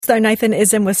though, Nathan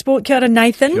is in with sport. Kia ora,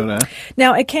 Nathan. Kia ora.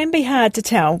 Now, it can be hard to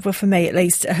tell, well, for me at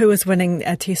least, who is winning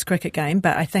a Test cricket game,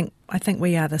 but I think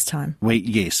we are this time.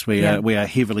 We are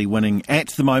heavily winning at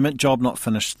the moment. Job not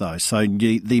finished though. So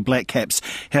the Black Caps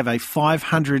have a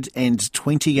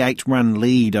 528 run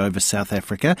lead over South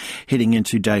Africa heading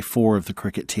into day 4 of the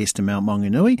cricket test in Mt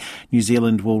Maunganui. New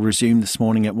Zealand will resume this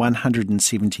morning at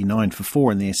 179 for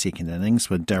 4 in their second innings,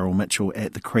 with Daryl Mitchell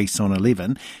at the crease on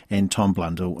 11 and Tom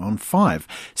Blundell on 5.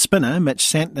 Spinner Mitch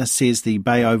Santner says the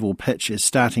Bay Oval pitch is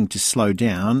starting to slow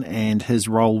down and his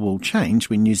role will change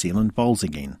when New Zealand bowls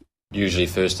again. Usually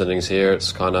first innings here,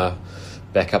 it's kind of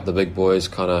back up the big boys,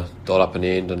 kind of dot up an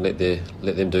end and let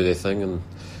them do their thing. And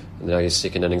I guess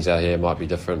second innings out here might be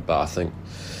different, but I think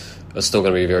it's still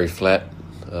going to be very flat,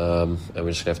 and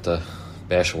we're just going to have to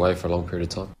bash away for a long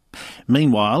period of time.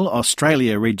 Meanwhile,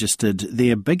 Australia registered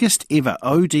their biggest ever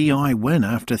ODI win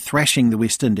after thrashing the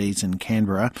West Indies in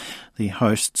Canberra. The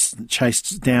hosts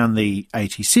chased down the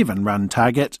 87-run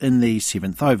target in the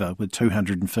 7th over with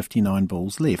 259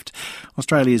 balls left.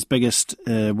 Australia's biggest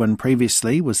win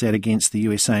previously was that against the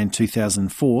USA in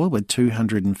 2004 with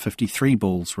 253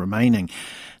 balls remaining.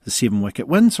 The 7-wicket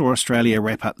win saw Australia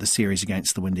wrap up the series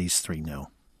against the Windies 3-0.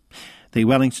 The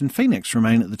Wellington Phoenix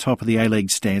remain at the top of the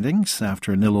A-League standings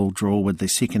after a 0-0 draw with the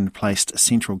second-placed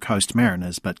Central Coast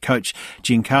Mariners, but coach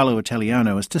Giancarlo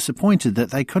Italiano is disappointed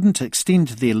that they couldn't extend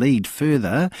their lead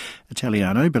further.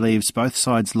 Italiano believes both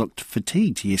sides looked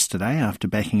fatigued yesterday after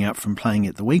backing up from playing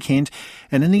at the weekend,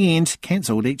 and in the end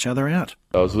cancelled each other out.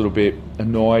 I was a little bit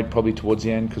annoyed probably towards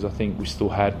the end because I think we still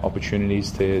had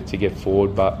opportunities to get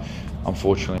forward, but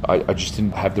unfortunately I just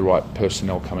didn't have the right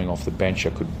personnel coming off the bench.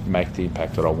 I could make the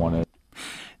impact that I wanted.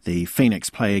 The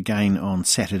Phoenix play again on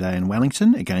Saturday in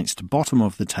Wellington against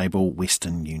bottom-of-the-table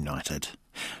Western United.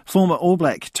 Former All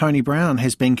Black Tony Brown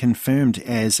has been confirmed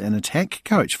as an attack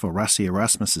coach for Rassie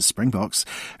Erasmus's Springboks.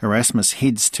 Erasmus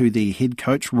heads to the head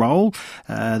coach role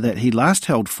that he last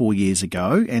held 4 years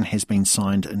ago and has been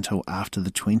signed until after the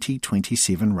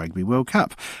 2027 Rugby World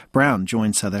Cup. Brown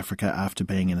joined South Africa after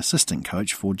being an assistant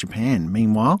coach for Japan.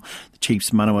 Meanwhile, the Chiefs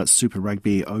Manawa Super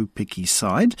Rugby Opiki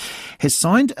side has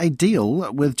signed a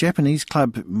deal with Japanese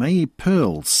club May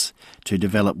Pearls to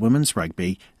develop women's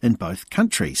rugby in both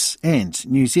countries. And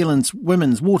New Zealand's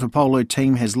women's water polo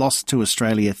team has lost to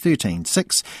Australia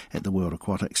 13-6 at the World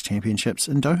Aquatics Championships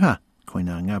in Doha.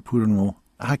 Koina ngā pūrongo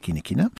aha kina kina.